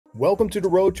Welcome to the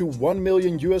road to 1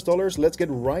 million US dollars. Let's get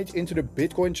right into the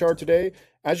Bitcoin chart today.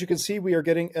 As you can see, we are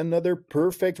getting another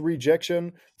perfect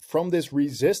rejection from this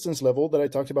resistance level that I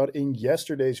talked about in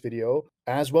yesterday's video,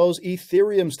 as well as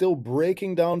Ethereum still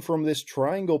breaking down from this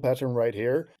triangle pattern right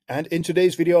here. And in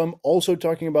today's video, I'm also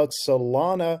talking about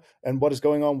Solana and what is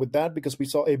going on with that, because we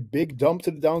saw a big dump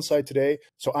to the downside today.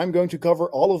 So I'm going to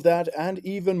cover all of that and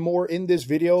even more in this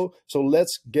video. So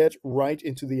let's get right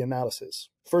into the analysis.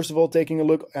 First of all, taking a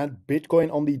look at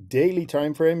Bitcoin on the daily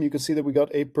time frame, you can see that we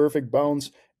got a perfect bounce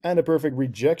and a perfect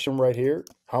rejection right here.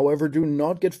 However, do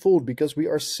not get fooled, because we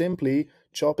are simply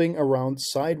chopping around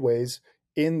sideways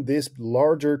in this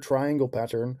larger triangle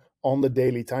pattern on the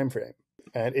daily time frame.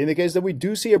 And in the case that we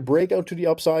do see a breakout to the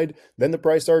upside, then the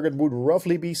price target would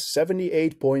roughly be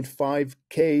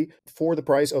 78.5K for the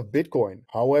price of Bitcoin.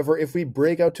 However, if we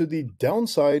break out to the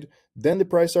downside, then the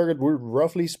price target would,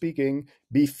 roughly speaking,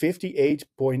 be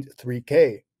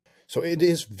 58.3K. So it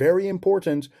is very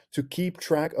important to keep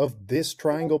track of this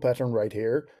triangle pattern right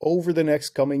here over the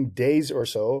next coming days or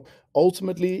so.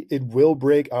 Ultimately, it will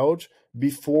break out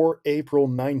before April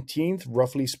 19th,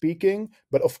 roughly speaking,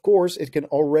 but of course it can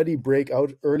already break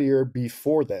out earlier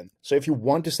before then. So if you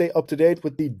want to stay up to date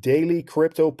with the daily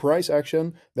crypto price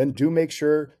action, then do make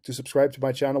sure to subscribe to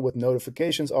my channel with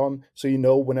notifications on, so you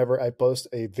know whenever I post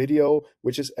a video,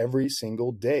 which is every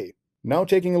single day. Now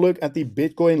taking a look at the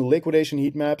Bitcoin liquidation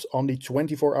heat maps on the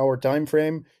 24-hour time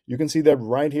frame, you can see that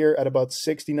right here at about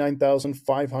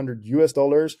 69,500 US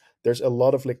dollars, there's a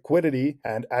lot of liquidity.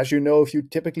 And as you know, if you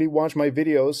typically watch my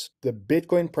videos, the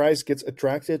Bitcoin price gets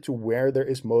attracted to where there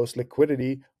is most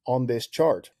liquidity on this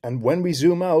chart. And when we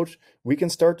zoom out, we can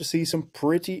start to see some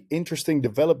pretty interesting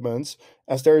developments,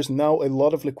 as there is now a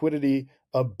lot of liquidity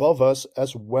above us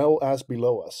as well as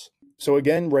below us. So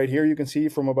again, right here, you can see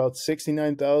from about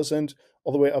 69,000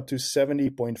 all the way up to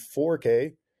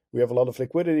 70.4K, we have a lot of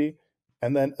liquidity.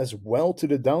 And then as well to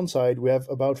the downside, we have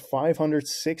about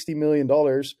 $560 million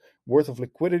worth of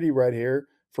liquidity right here,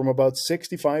 from about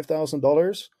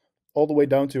 $65,000 all the way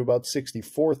down to about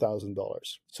 $64,000.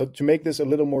 So to make this a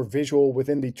little more visual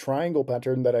within the triangle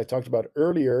pattern that I talked about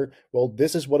earlier, well,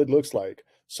 this is what it looks like.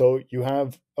 So you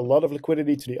have a lot of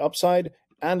liquidity to the upside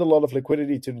and a lot of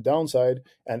liquidity to the downside.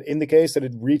 And in the case that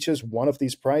it reaches one of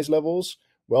these price levels,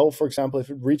 well, for example,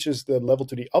 if it reaches the level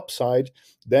to the upside,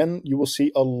 then you will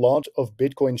see a lot of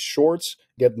Bitcoin shorts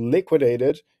get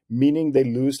liquidated, meaning they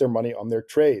lose their money on their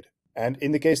trade. And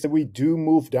in the case that we do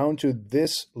move down to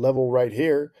this level right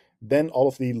here, then all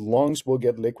of the longs will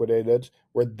get liquidated,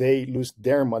 where they lose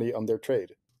their money on their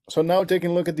trade. So now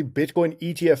taking a look at the Bitcoin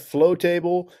ETF flow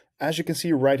table, as you can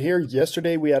see right here,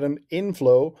 yesterday we had an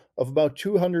inflow of about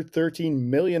 $213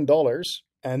 million.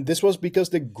 And this was because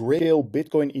the Grayscale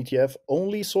Bitcoin ETF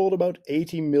only sold about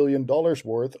 $80 million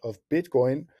worth of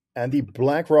Bitcoin, and the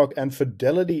BlackRock and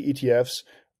Fidelity ETFs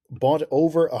bought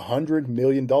over $100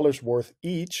 million worth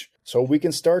each. So we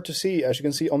can start to see, as you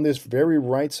can see on this very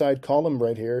right side column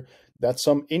right here, that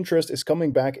some interest is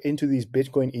coming back into these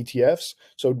Bitcoin ETFs.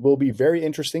 So it will be very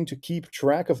interesting to keep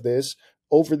track of this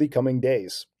over the coming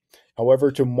days.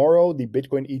 However, tomorrow the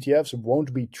Bitcoin ETFs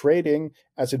won't be trading,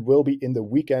 as it will be in the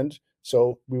weekend.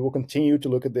 So we will continue to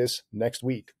look at this next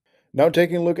week. Now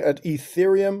taking a look at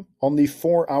Ethereum on the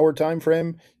 4-hour time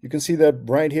frame, you can see that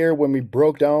right here when we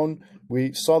broke down,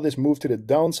 we saw this move to the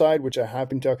downside, which I have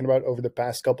been talking about over the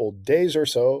past couple of days or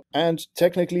so. And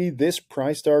technically this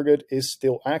price target is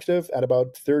still active at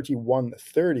about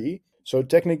 31.30. So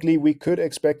technically we could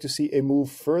expect to see a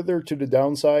move further to the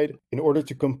downside in order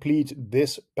to complete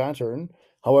this pattern.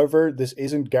 However, this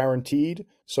isn't guaranteed,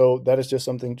 so that is just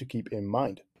something to keep in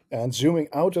mind. And zooming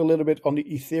out a little bit on the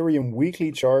Ethereum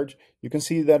weekly chart, you can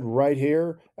see that right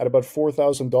here at about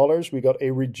 $4,000, we got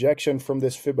a rejection from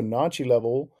this Fibonacci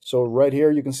level. So right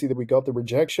here, you can see that we got the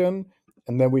rejection,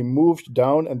 and then we moved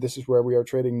down, and this is where we are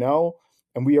trading now.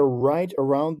 And we are right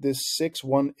around this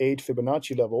 618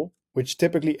 Fibonacci level, which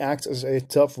typically acts as a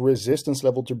tough resistance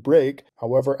level to break.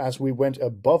 However, as we went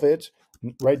above it,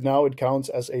 right now it counts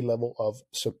as a level of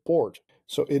support.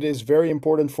 So it is very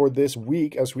important for this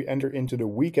week, as we enter into the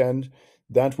weekend,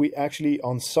 that we actually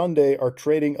on Sunday are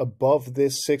trading above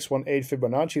this 618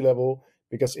 Fibonacci level,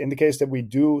 because in the case that we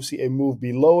do see a move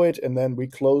below it and then we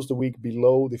close the week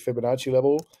below the Fibonacci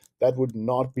level, that would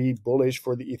not be bullish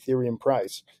for the Ethereum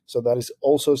price. So that is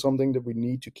also something that we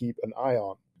need to keep an eye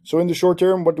on. So in the short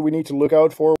term, what do we need to look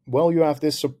out for? Well, you have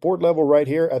this support level right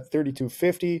here at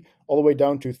 3250 all the way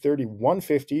down to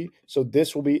 3150. So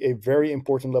this will be a very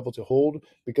important level to hold,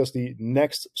 because the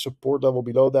next support level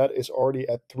below that is already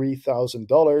at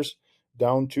 $3,000.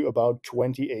 down to about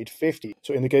 28.50.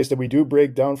 So in the case that we do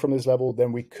break down from this level,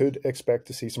 then we could expect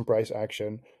to see some price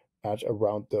action at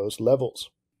around those levels.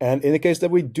 And in the case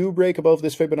that we do break above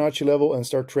this Fibonacci level and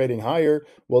start trading higher,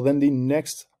 well, then the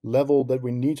next level that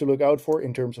we need to look out for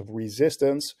in terms of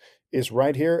resistance is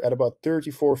right here at about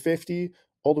 34.50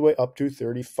 all the way up to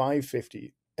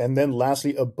 35.50. And then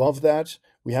lastly, above that,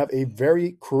 we have a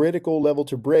very critical level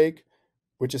to break,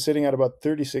 which is sitting at about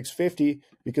 36.50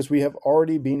 because we have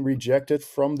already been rejected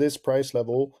from this price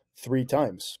level 3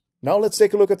 times. Now let's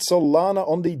take a look at Solana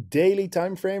on the daily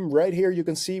time frame. Right here you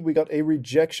can see we got a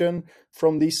rejection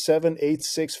from the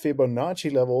 786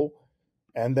 Fibonacci level,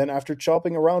 and then after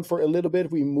chopping around for a little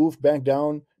bit, we moved back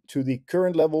down to the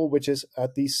current level, which is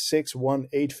at the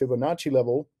 618 Fibonacci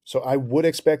level. So I would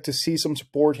expect to see some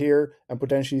support here and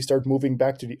potentially start moving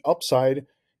back to the upside.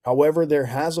 However, there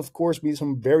has of course been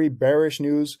some very bearish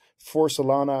news for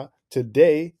Solana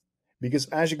today, because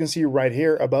as you can see right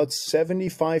here, about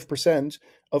 75%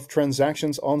 of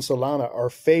transactions on Solana are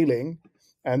failing.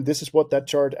 And this is what that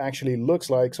chart actually looks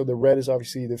like. So the red is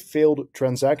obviously the failed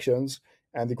transactions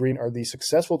and the green are the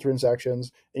successful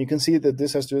transactions. And you can see that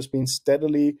this has just been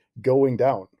steadily going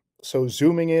down. So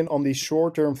zooming in on the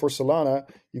short term for Solana,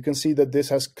 you can see that this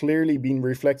has clearly been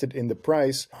reflected in the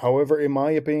price. However, in my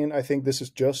opinion, I think this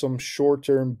is just some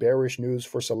short-term bearish news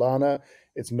for Solana.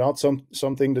 It's not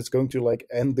something that's going to like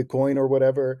end the coin or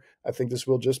whatever. I think this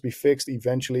will just be fixed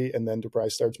eventually and then the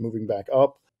price starts moving back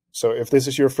up. So if this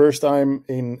is your first time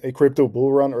in a crypto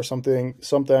bull run or something,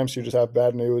 sometimes you just have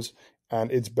bad news and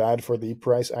it's bad for the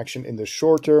price action in the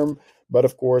short term. But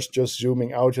of course, just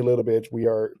zooming out a little bit, we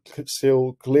are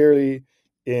still clearly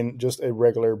in just a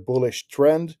regular bullish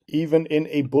trend. Even in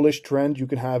a bullish trend, you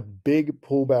can have big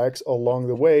pullbacks along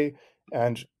the way.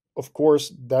 And of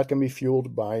course, that can be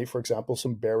fueled by, for example,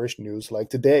 some bearish news like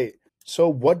today. So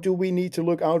what do we need to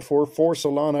look out for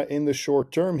Solana in the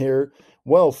short term here?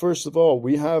 Well, first of all,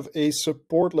 we have a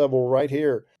support level right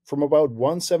here from about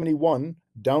 171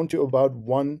 down to about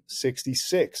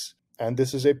 166. And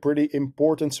this is a pretty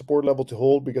important support level to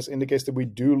hold, because in the case that we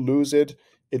do lose it,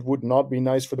 it would not be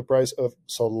nice for the price of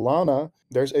Solana.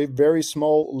 There's a very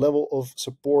small level of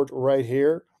support right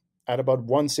here at about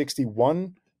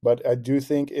 161. But I do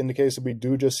think in the case that we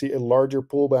do just see a larger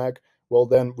pullback, well,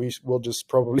 then we will just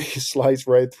probably slice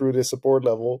right through this support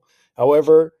level.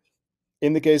 However,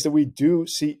 in the case that we do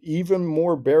see even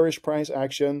more bearish price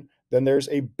action, then there's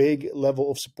a big level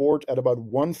of support at about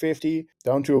 150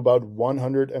 down to about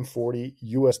 140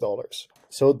 US dollars.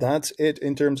 So that's it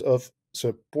in terms of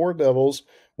support levels.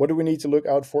 What do we need to look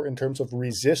out for in terms of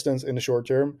resistance in the short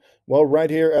term? Well, right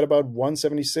here at about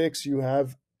 176, you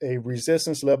have a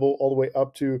resistance level all the way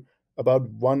up to about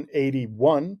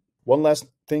 181. One last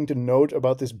thing to note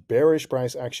about this bearish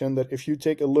price action, that if you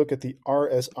take a look at the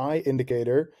RSI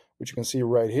indicator, which you can see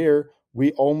right here,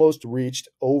 we almost reached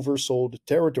oversold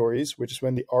territories, which is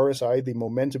when the RSI, the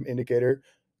momentum indicator,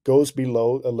 goes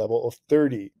below a level of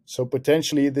 30. So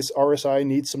potentially this RSI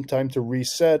needs some time to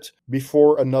reset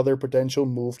before another potential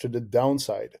move to the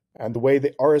downside. And the way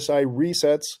the RSI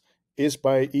resets is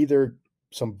by either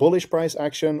some bullish price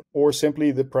action or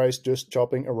simply the price just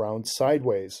chopping around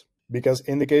sideways. Because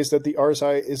in the case that the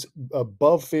RSI is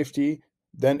above 50,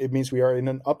 then it means we are in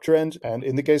an uptrend. And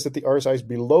in the case that the RSI is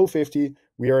below 50,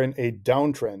 we are in a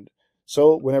downtrend.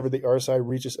 So whenever the RSI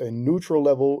reaches a neutral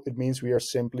level, it means we are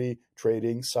simply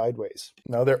trading sideways.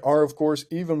 Now, there are, of course,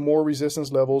 even more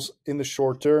resistance levels in the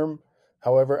short term.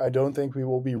 However, I don't think we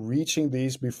will be reaching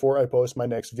these before I post my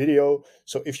next video.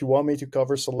 So if you want me to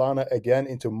cover Solana again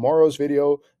in tomorrow's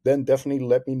video, then definitely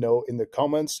let me know in the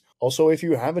comments. Also, if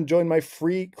you haven't joined my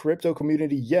free crypto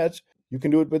community yet, you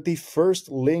can do it with the first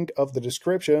link of the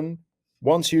description.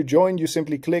 Once you join, you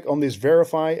simply click on this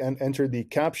verify and enter the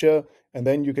CAPTCHA, and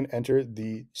then you can enter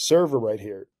the server right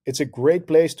here. It's a great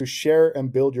place to share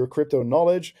and build your crypto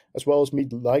knowledge, as well as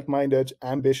meet like-minded,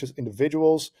 ambitious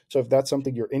individuals. So if that's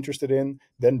something you're interested in,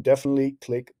 then definitely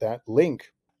click that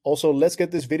link. Also, let's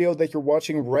get this video that you're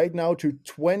watching right now to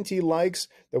 20 likes.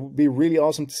 That would be really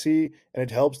awesome to see, and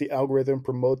it helps the algorithm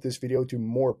promote this video to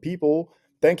more people.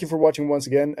 Thank you for watching once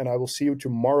again, and I will see you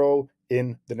tomorrow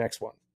in the next one.